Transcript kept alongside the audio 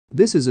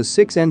This is a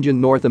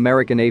six-engine North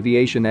American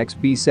Aviation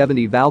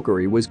XB-70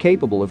 Valkyrie was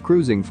capable of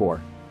cruising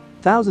for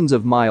thousands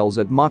of miles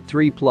at Mach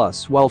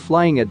 3+ while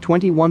flying at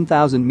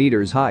 21,000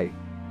 meters high.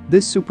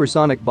 This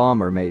supersonic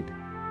bomber made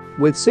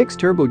with 6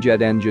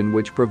 turbojet engine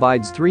which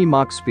provides 3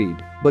 Mach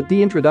speed, but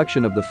the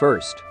introduction of the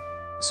first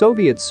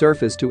Soviet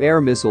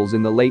surface-to-air missiles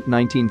in the late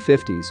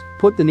 1950s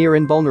put the near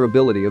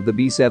invulnerability of the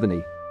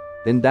B-70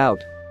 in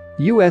doubt.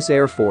 U.S.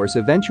 Air Force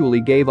eventually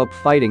gave up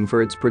fighting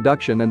for its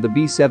production and the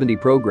B-70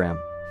 program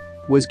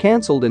was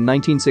cancelled in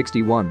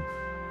 1961.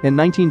 In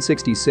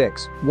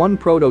 1966, one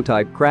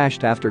prototype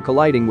crashed after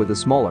colliding with a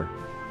smaller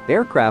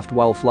aircraft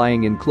while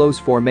flying in close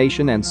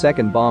formation and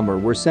second bomber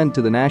were sent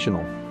to the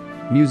National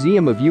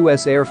Museum of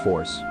U.S. Air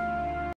Force.